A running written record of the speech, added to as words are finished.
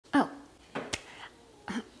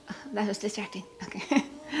that was distracting. Okay.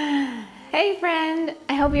 Hey friend,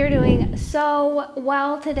 I hope you're doing so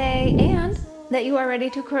well today and that you are ready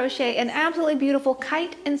to crochet an absolutely beautiful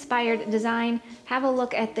kite-inspired design. Have a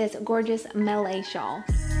look at this gorgeous Malay shawl.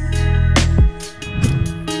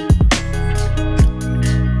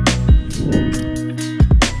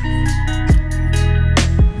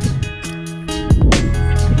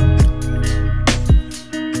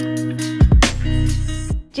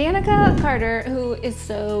 Carter, who is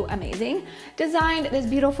so amazing, designed this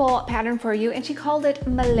beautiful pattern for you, and she called it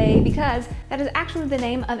Malay because that is actually the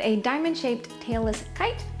name of a diamond-shaped tailless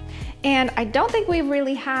kite. And I don't think we've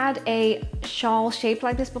really had a shawl shaped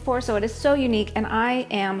like this before, so it is so unique and I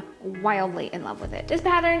am wildly in love with it. This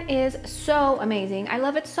pattern is so amazing. I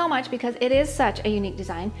love it so much because it is such a unique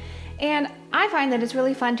design, and I find that it's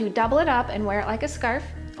really fun to double it up and wear it like a scarf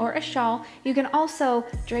or a shawl. You can also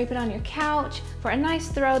drape it on your couch for a nice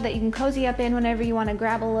throw that you can cozy up in whenever you want to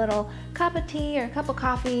grab a little cup of tea or a cup of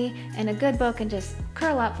coffee and a good book and just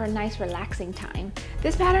curl up for a nice relaxing time.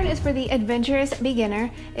 This pattern is for the adventurous beginner.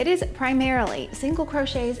 It is primarily single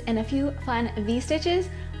crochets and a few fun V-stitches,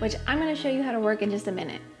 which I'm going to show you how to work in just a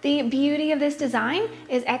minute. The beauty of this design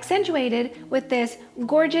is accentuated with this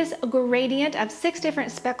gorgeous gradient of 6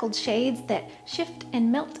 different speckled shades that shift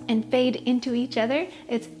and melt and fade into each other.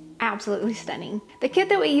 It's absolutely stunning. The kit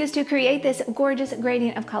that we use to create this gorgeous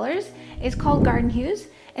gradient of colors is called Garden Hues,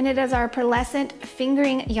 and it is our pearlescent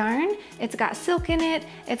fingering yarn. It's got silk in it,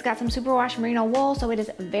 it's got some superwash merino wool, so it is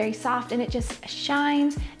very soft and it just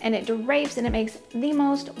shines and it drapes and it makes the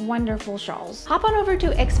most wonderful shawls. Hop on over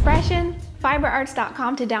to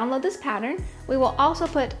expressionfiberarts.com to download this pattern. We will also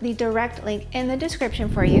put the direct link in the description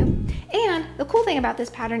for you. And the cool thing about this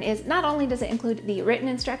pattern is not only does it include the written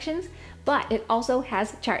instructions, but it also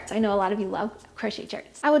has charts. I know a lot of you love crochet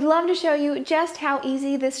charts. I would love to show you just how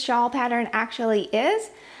easy this shawl pattern actually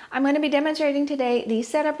is. I'm going to be demonstrating today the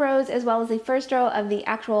setup rows as well as the first row of the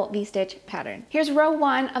actual V-stitch pattern. Here's row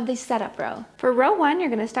 1 of the setup row. For row 1, you're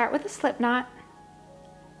going to start with a slip knot,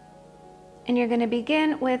 and you're going to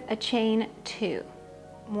begin with a chain 2.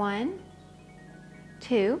 1,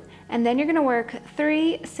 2, and then you're going to work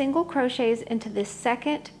 3 single crochets into the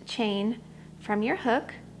second chain from your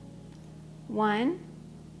hook. 1,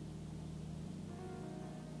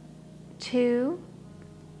 2,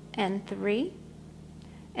 and 3.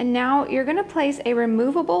 And now you're going to place a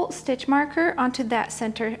removable stitch marker onto that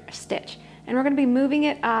center stitch, and we're going to be moving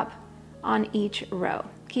it up on each row,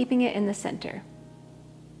 keeping it in the center.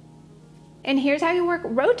 And here's how you work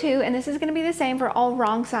row 2, and this is going to be the same for all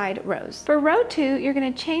wrong side rows. For row 2, you're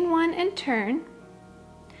going to chain 1 and turn,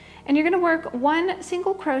 and you're going to work 1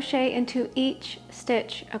 single crochet into each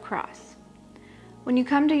stitch across. When you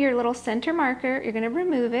come to your little center marker, you're going to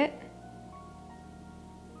remove it,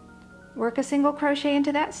 work a single crochet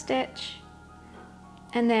into that stitch,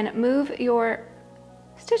 and then move your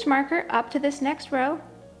stitch marker up to this next row,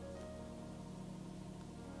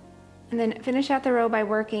 and then finish out the row by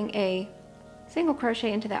working a single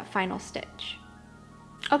crochet into that final stitch.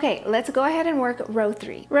 Okay, let's go ahead and work row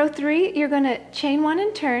 3. Row 3, you're going to chain 1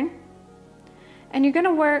 and turn, and you're going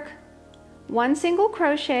to work 1 single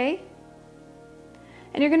crochet,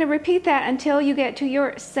 and you're going to repeat that until you get to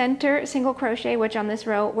your center single crochet, which on this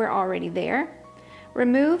row we're already there.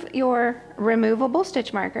 Remove your removable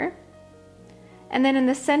stitch marker, and then in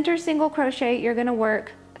the center single crochet you're going to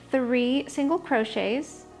work 3 single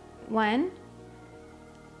crochets. 1,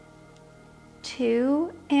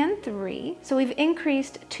 2, and 3. So we've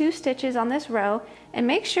increased 2 stitches on this row, and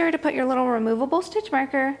make sure to put your little removable stitch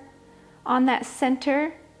marker on that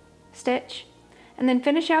center stitch, and then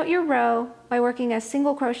finish out your row by working a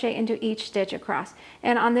single crochet into each stitch across.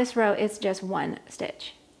 And on this row, it's just 1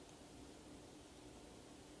 stitch.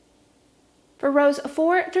 For rows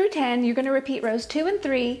 4 through 10, you're going to repeat rows 2 and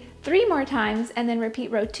 3 more times, and then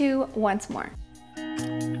repeat row 2 once more.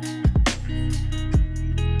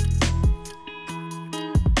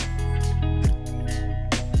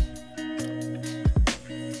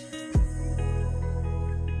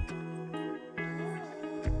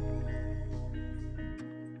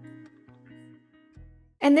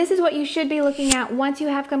 And this is what you should be looking at once you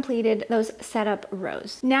have completed those setup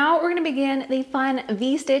rows. Now we're going to begin the fun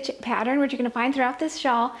V-stitch pattern, which you're going to find throughout this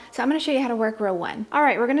shawl. So I'm going to show you how to work row 1. All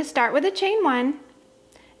right, we're going to start with a chain 1,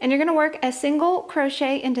 and you're going to work a single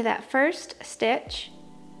crochet into that first stitch.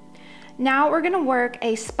 Now we're going to work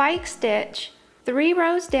a spike stitch 3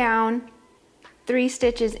 rows down, 3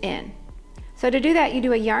 stitches in. So to do that, you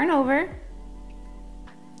do a yarn over,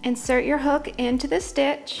 insert your hook into the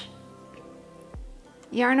stitch,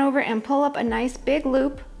 yarn over and pull up a nice big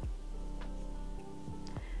loop.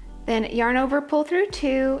 Then yarn over, pull through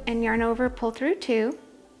 2, and yarn over, pull through 2.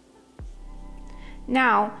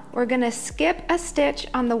 Now we're going to skip a stitch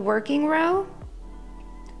on the working row,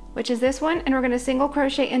 which is this one, and we're going to single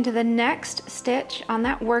crochet into the next stitch on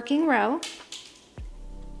that working row.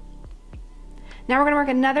 Now we're going to work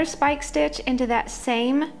another spike stitch into that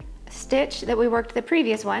same stitch that we worked the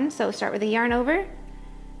previous one. So start with a yarn over,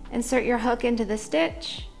 insert your hook into the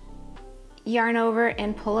stitch, yarn over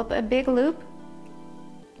and pull up a big loop,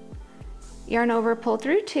 yarn over, pull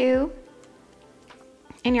through 2,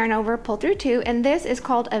 and yarn over, pull through 2, and this is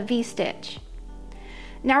called a V-stitch.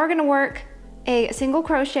 Now we're going to work a single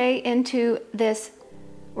crochet into this.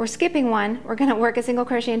 We're skipping one. We're going to work a single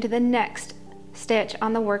crochet into the next stitch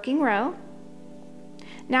on the working row.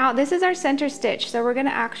 Now this is our center stitch, so we're going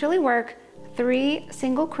to actually work 3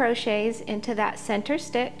 single crochets into that center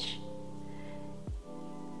stitch.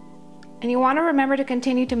 And you want to remember to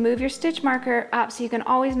continue to move your stitch marker up so you can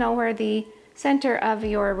always know where the center of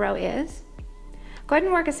your row is. Go ahead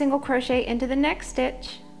and work a single crochet into the next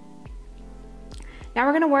stitch. Now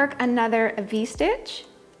we're going to work another V-stitch.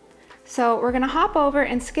 So we're going to hop over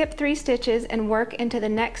and skip 3 stitches and work into the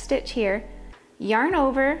next stitch here. Yarn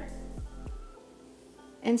over,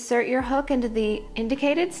 insert your hook into the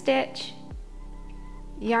indicated stitch,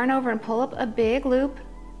 yarn over and pull up a big loop,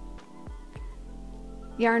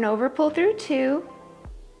 yarn over, pull through 2,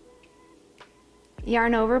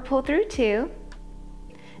 yarn over, pull through 2.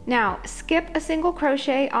 Now skip a single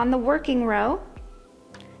crochet on the working row,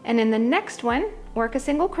 and in the next one work a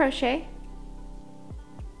single crochet,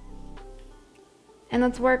 and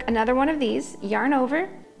let's work another one of these. Yarn over,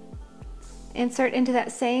 insert into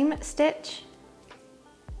that same stitch,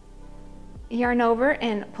 yarn over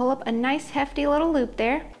and pull up a nice hefty little loop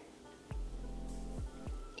there,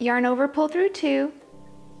 yarn over, pull through 2,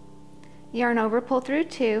 yarn over, pull through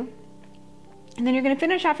 2, and then you're going to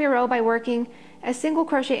finish off your row by working a single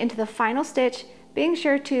crochet into the final stitch, being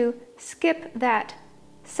sure to skip that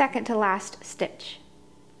second to last stitch.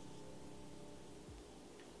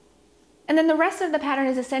 And then the rest of the pattern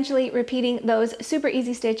is essentially repeating those super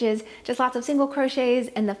easy stitches, just lots of single crochets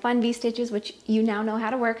and the fun V-stitches, which you now know how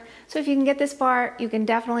to work. So if you can get this far, you can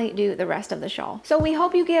definitely do the rest of the shawl. So we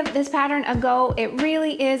hope you give this pattern a go. It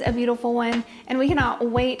really is a beautiful one, and we cannot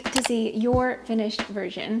wait to see your finished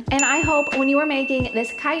version. And I hope when you are making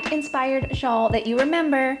this kite-inspired shawl that you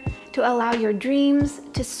remember to allow your dreams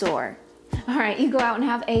to soar. All right, you go out and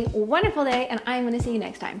have a wonderful day, and I'm gonna see you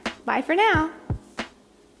next time. Bye for now.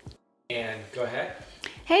 And go ahead.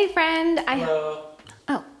 Hey friend. Hello.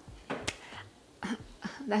 Oh,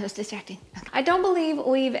 that was distracting. I don't believe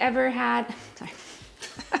we've ever had, sorry.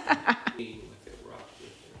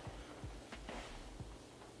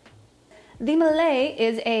 The Malay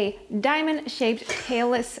is a diamond-shaped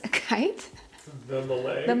tailless kite. The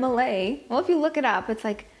Malay? The Malay. Well, if you look it up, it's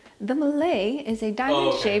like, the Malay is a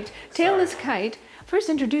diamond-shaped tailless kite, first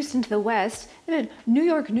introduced into the West in a New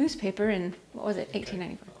York newspaper in, what was it,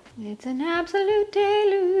 1894. It's an absolute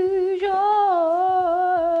deluge.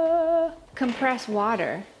 Oh. Compress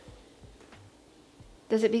water.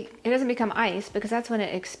 It doesn't become ice because that's when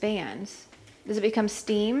it expands. Does it become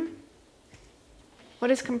steam?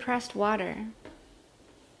 What is compressed water?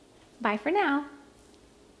 Bye for now.